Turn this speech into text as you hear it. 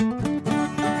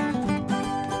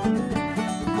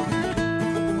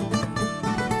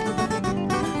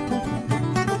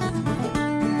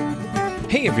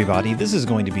Hey everybody, this is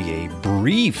going to be a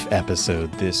brief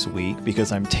episode this week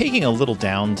because I'm taking a little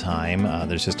downtime.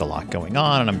 There's just a lot going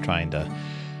on and I'm trying to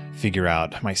figure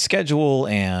out my schedule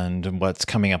and what's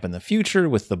coming up in the future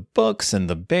with the books and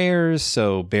the bears,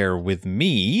 so bear with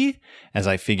me as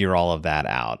I figure all of that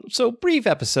out. So brief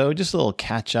episode, just a little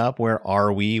catch up. Where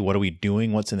are we? What are we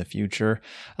doing? What's in the future?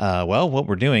 Well, what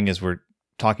we're doing is we're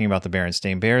talking about the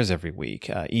Berenstain Bears every week,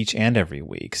 each and every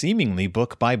week, seemingly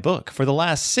book by book. For the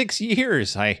last 6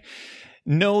 years, I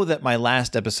know that my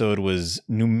last episode was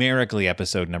numerically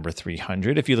episode number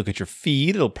 300. If you look at your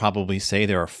feed, it'll probably say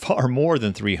there are far more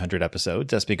than 300 episodes.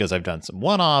 That's because I've done some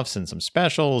one-offs and some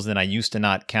specials, and I used to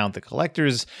not count the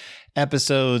collector's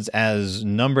episodes as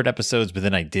numbered episodes, but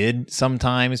then I did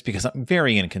sometimes because I'm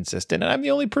very inconsistent, and I'm the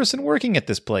only person working at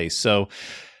this place. So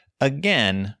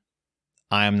again,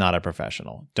 I am not a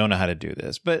professional. Don't know how to do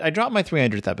this. But I dropped my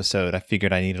 300th episode. I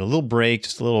figured I needed a little break,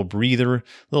 just a little breather, a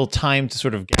little time to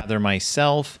sort of gather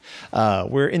myself.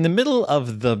 We're in the middle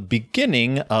of the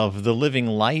beginning of the Living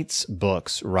Lights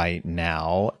books right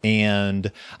now,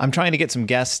 and I'm trying to get some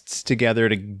guests together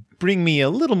to bring me a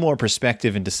little more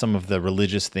perspective into some of the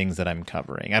religious things that I'm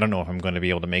covering. I don't know if I'm going to be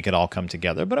able to make it all come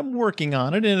together, but I'm working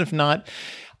on it. And if not,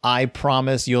 I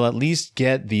promise you'll at least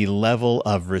get the level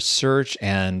of research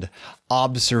and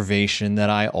observation that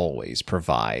I always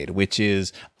provide, which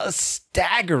is a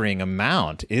staggering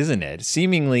amount, isn't it?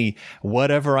 Seemingly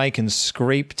whatever I can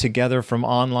scrape together from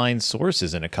online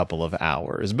sources in a couple of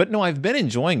hours. But no, I've been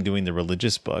enjoying doing the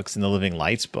religious books and the Living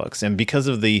Lights books. And because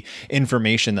of the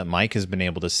information that Mike has been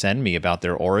able to send me about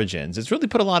their origins, it's really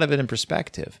put a lot of it in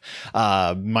perspective.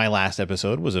 My last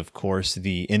episode was, of course,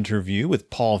 the interview with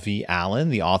Paul V. Allen,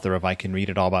 the author of I Can Read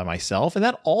It All by Myself. And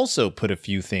that also put a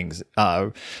few things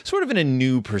sort of in a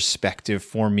new perspective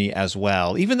for me as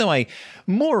well. Even though I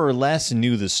more or less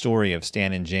knew the story of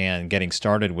Stan and Jan getting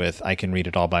started with I Can Read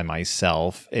It All by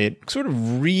Myself, it sort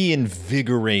of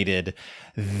reinvigorated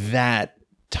that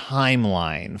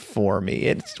timeline for me.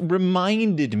 It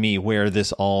reminded me where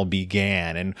this all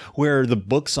began and where the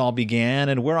books all began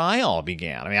and where I all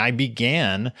began. I mean, I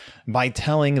began by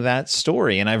telling that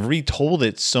story, and I've retold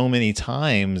it so many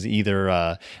times,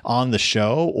 either on the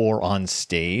show or on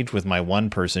stage with my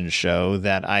one-person show,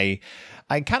 that I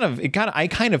kind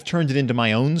of turned it into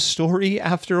my own story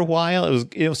after a while.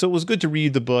 So it was good to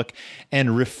read the book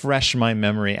and refresh my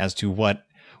memory as to what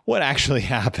actually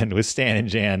happened with Stan and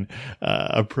Jan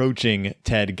approaching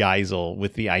Ted Geisel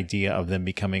with the idea of them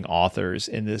becoming authors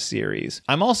in this series.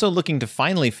 I'm also looking to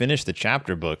finally finish the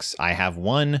chapter books. I have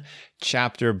one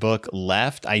chapter book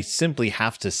left. I simply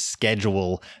have to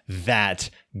schedule that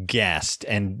guest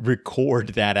and record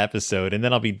that episode, and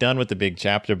then I'll be done with the big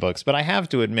chapter books. But I have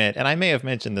to admit, and I may have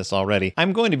mentioned this already,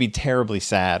 I'm going to be terribly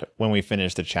sad when we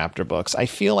finish the chapter books. I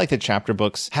feel like the chapter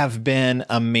books have been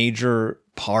a major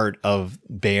part of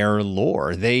bear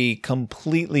lore. They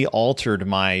completely altered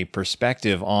my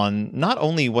perspective on not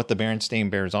only what the Berenstain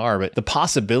Bears are, but the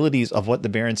possibilities of what the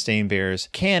Berenstain Bears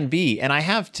can be. And I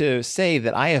have to say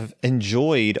that I have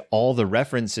enjoyed all the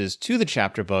references to the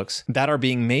chapter books that are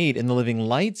being made in the Living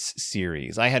Lights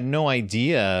series. I had no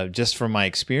idea, just from my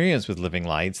experience with Living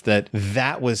Lights,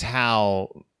 that was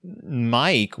how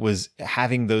Mike was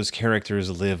having those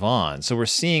characters live on. So we're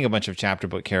seeing a bunch of chapter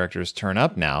book characters turn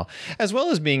up now, as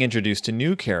well as being introduced to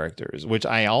new characters, which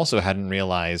I also hadn't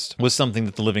realized was something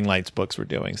that the Living Lights books were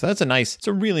doing. So it's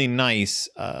a really nice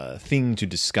thing to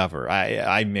discover.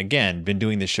 I'm again been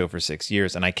doing this show for 6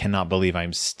 years, and I cannot believe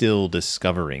I'm still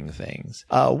discovering things.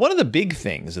 One of the big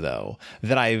things, though,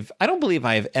 that I don't believe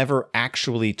I've ever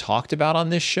actually talked about on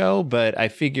this show, but I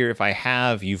figure if I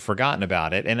have, you've forgotten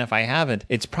about it, and if I haven't,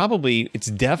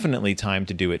 it's definitely time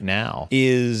to do it now,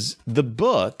 is the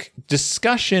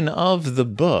discussion of the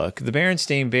book, The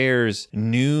Berenstain Bears'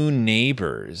 New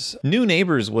Neighbors. New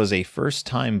Neighbors was a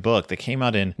first-time book that came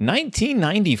out in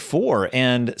 1994,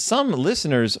 and some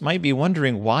listeners might be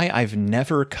wondering why I've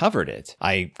never covered it.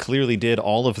 I clearly did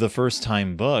all of the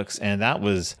first-time books, and that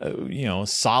was,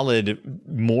 solid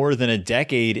more than a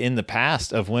decade in the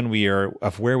past of where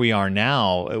we are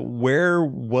now. Where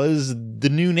was the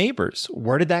New Neighbors?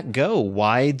 Where did that go?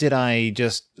 Why did I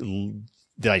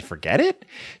forget it?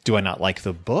 Do I not like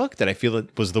the book? Did I feel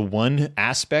it was the one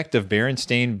aspect of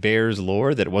Berenstain Bears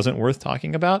lore that wasn't worth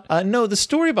talking about? No, the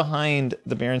story behind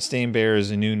the Berenstain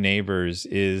Bears' New Neighbors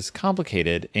is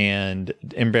complicated and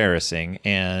embarrassing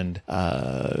and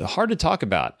hard to talk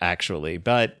about, actually.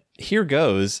 But here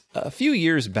goes. A few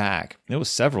years back, it was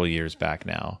several years back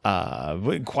now.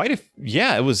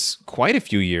 It was quite a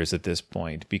few years at this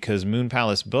point, because Moon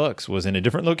Palace Books was in a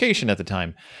different location at the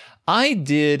time. I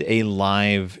did a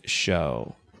live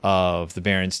show of the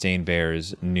Berenstain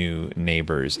Bears' New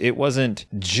Neighbors. It wasn't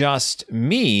just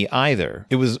me either.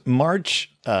 It was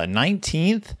March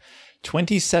 19th,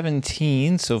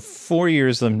 2017, so 4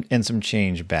 years and some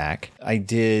change back. I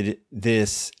did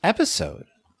this episode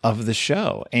of the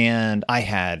show, and I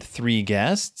had 3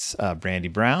 guests, Brandy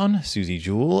Brown, Susie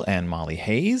Jewell, and Molly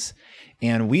Hayes,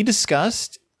 and we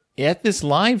discussed at this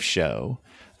live show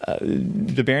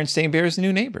the Berenstain Bears'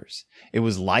 New Neighbors. It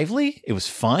was lively, it was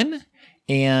fun,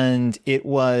 and it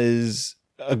was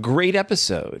a great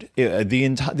episode.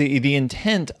 The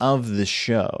intent of the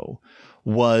show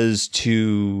was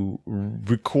to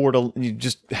record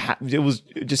have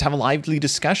a lively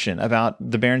discussion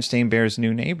about the Berenstain Bears'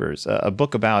 New Neighbors, a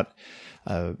book about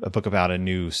a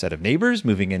new set of neighbors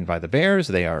moving in by the bears.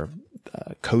 They are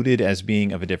coded as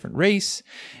being of a different race,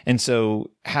 and so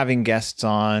having guests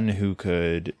on who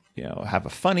could have a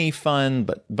fun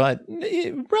but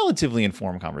relatively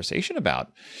informed conversation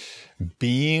about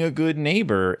being a good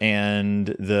neighbor and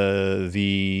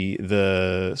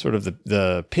the sort of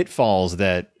the pitfalls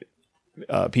that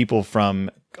people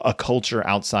from a culture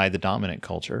outside the dominant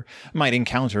culture might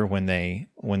encounter when they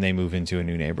move into a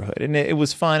new neighborhood. And it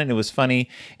was fun and it was funny,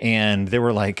 and there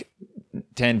were like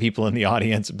 10 people in the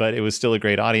audience, but it was still a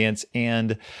great audience.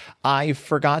 And I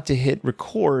forgot to hit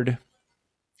record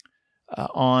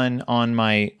on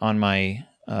my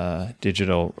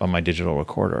digital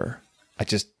recorder. I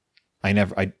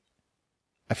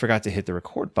forgot to hit the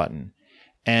record button,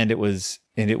 and it was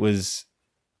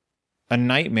a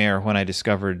nightmare when I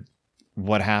discovered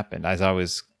what happened. As I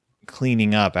was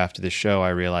cleaning up after the show, I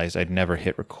realized I'd never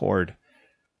hit record.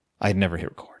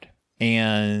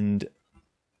 And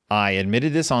I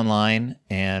admitted this online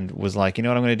and was like, you know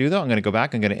what I'm going to do though? I'm going to go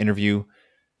back. I'm going to interview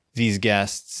these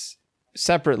guests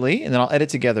separately, and then I'll edit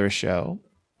together a show.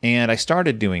 And I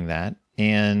started doing that,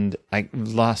 and I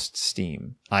lost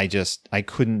steam. I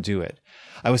couldn't do it.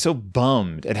 I was so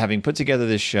bummed at having put together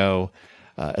this show,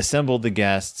 assembled the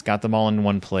guests, got them all in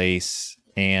one place,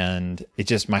 and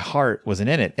my heart wasn't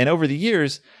in it. And over the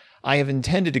years, I have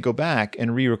intended to go back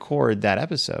and re-record that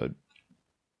episode,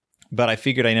 but I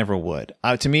figured I never would.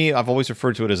 To me, I've always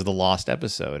referred to it as the lost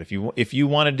episode. If you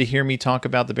wanted to hear me talk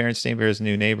about the Berenstain Bears'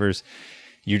 New Neighbors,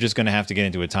 you're just going to have to get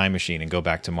into a time machine and go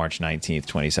back to March 19th,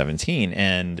 2017,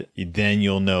 and then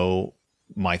you'll know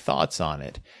my thoughts on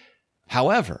it.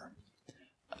 However,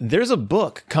 there's a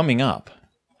book coming up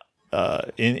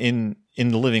in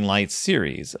the Living Lights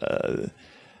series,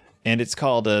 and it's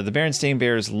called The Berenstain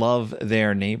Bears Love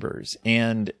Their Neighbors.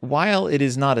 And while it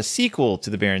is not a sequel to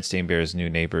the Berenstain Bears'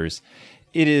 New Neighbors,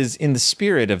 it is in the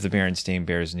spirit of the Berenstain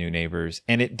Bears' New Neighbors,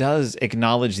 and it does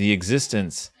acknowledge the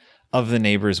existence of the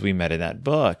neighbors we met in that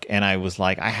book. And I was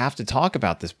like, I have to talk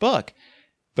about this book,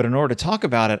 but in order to talk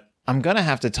about it, I'm going to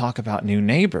have to talk about New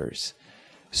Neighbors.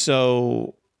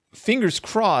 So fingers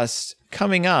crossed,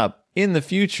 coming up in the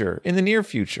near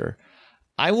future,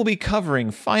 I will be covering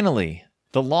finally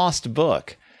the lost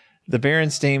book, The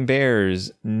Berenstain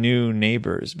Bears' New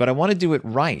Neighbors. But I want to do it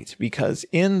right, because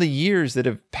in the 4 years that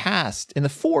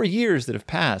have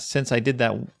passed since I did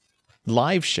that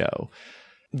live show,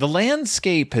 the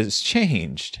landscape has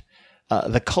changed.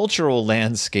 The cultural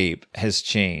landscape has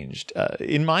changed.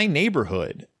 In my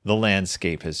neighborhood, the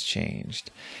landscape has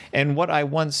changed. And what I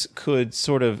once could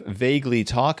sort of vaguely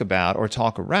talk about or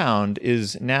talk around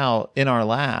is now in our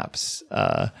laps.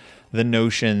 The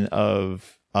notion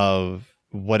of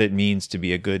what it means to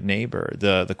be a good neighbor,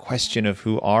 the question of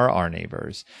who are our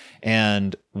neighbors,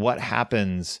 and what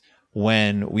happens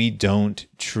when we don't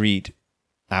treat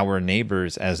our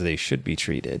neighbors as they should be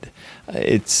treated.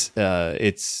 It's a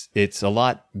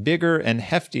lot bigger and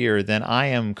heftier than I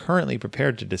am currently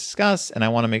prepared to discuss, and I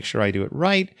want to make sure I do it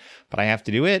right, but I have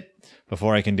to do it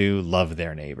before I can do Love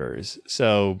Their Neighbors.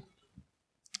 So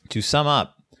to sum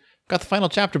up, I've got the final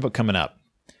chapter book coming up.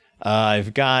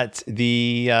 I've got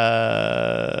the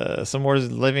some more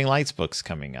Living Lights books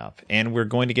coming up, and we're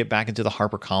going to get back into the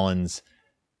HarperCollins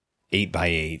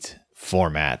 8x8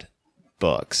 format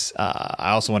books.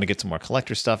 I also want to get some more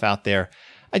collector stuff out there.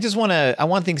 I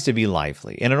want things to be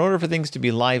lively. And in order for things to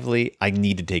be lively, I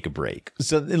need to take a break.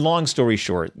 So long story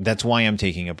short, that's why I'm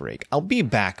taking a break. I'll be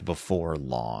back before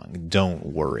long. Don't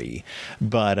worry.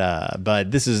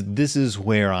 But this is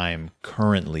where I'm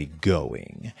currently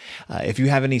going. If you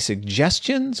have any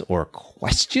suggestions or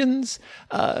questions,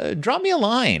 drop me a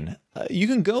line. You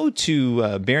can go to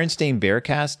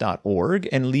BerenstainBearcast.org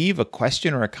and leave a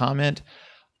question or a comment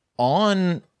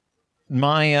on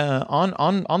my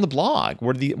on the blog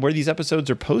where these episodes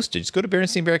are posted. Just go to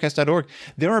BerensteinBearcast.org.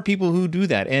 There are people who do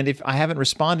that, and if I haven't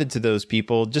responded to those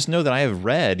people, just know that I have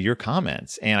read your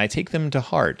comments and I take them to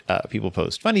heart. People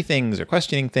post funny things or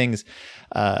questioning things,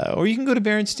 or you can go to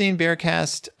Berenstain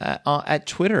Bearcast at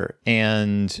Twitter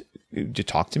and to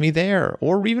talk to me there,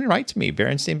 or even write to me,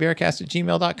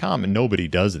 BerensteinBearcast@gmail.com. And nobody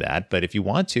does that, but if you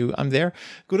want to, I'm there.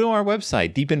 Go to our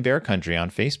website, Deep in Bear Country on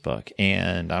Facebook,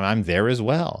 and I'm there as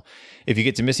well. If you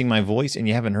get to missing my voice and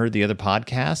you haven't heard the other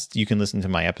podcasts, you can listen to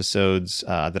my episodes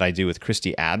that I do with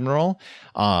Christy Admiral,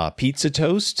 Pizza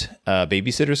Toast,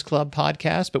 Babysitters Club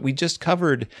podcast. But we just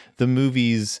covered the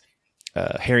movies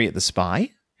Harriet the Spy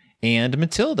and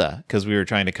Matilda, because we were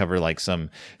trying to cover like some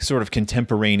sort of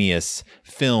contemporaneous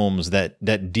films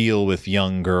that deal with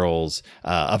young girls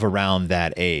of around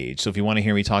that age. So if you want to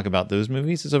hear me talk about those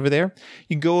movies, it's over there.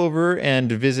 You can go over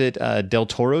and visit Del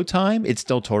Toro Time. It's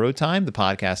Del Toro Time, the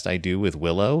podcast I do with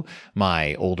Willow,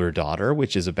 my older daughter,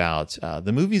 which is about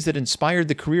the movies that inspired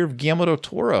the career of Guillermo del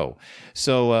Toro.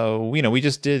 So, we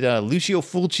just did Lucio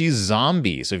Fulci's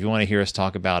Zombie. So if you want to hear us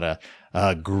talk about a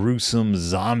gruesome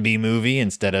zombie movie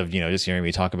instead of just hearing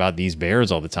me talk about these bears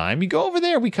all the time, you go over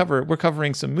there. We're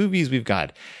covering some movies. We've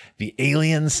got the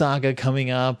Alien saga coming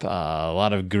up, a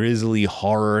lot of grisly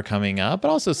horror coming up, but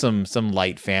also some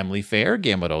light family fare.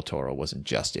 Guillermo del Toro wasn't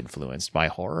just influenced by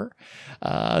horror,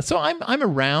 so I'm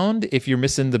around if you're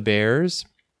missing the bears.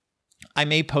 I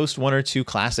may post one or two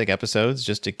classic episodes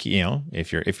just to,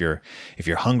 if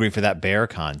you're hungry for that bear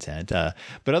content.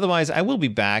 But otherwise, I will be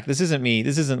back. This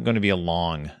isn't going to be a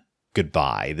long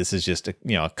goodbye. This is just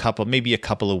maybe a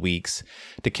couple of weeks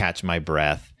to catch my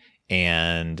breath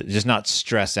and just not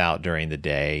stress out during the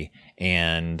day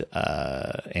and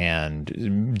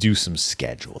do some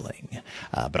scheduling.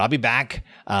 But I'll be back.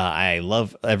 I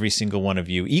love every single one of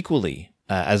you equally.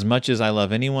 As much as I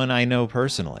love anyone I know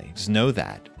personally. Just know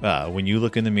that when you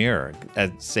look in the mirror,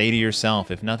 say to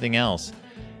yourself, if nothing else,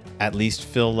 at least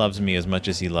Phil loves me as much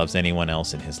as he loves anyone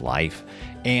else in his life.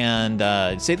 And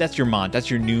say that's your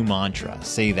new mantra.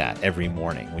 Say that every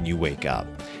morning when you wake up.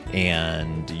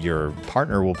 And your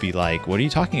partner will be like, what are you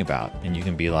talking about? And you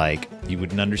can be like, you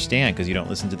wouldn't understand because you don't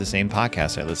listen to the same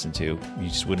podcast I listen to. You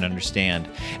just wouldn't understand.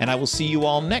 And I will see you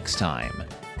all next time,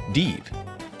 deep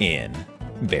in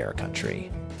Bear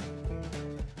Country.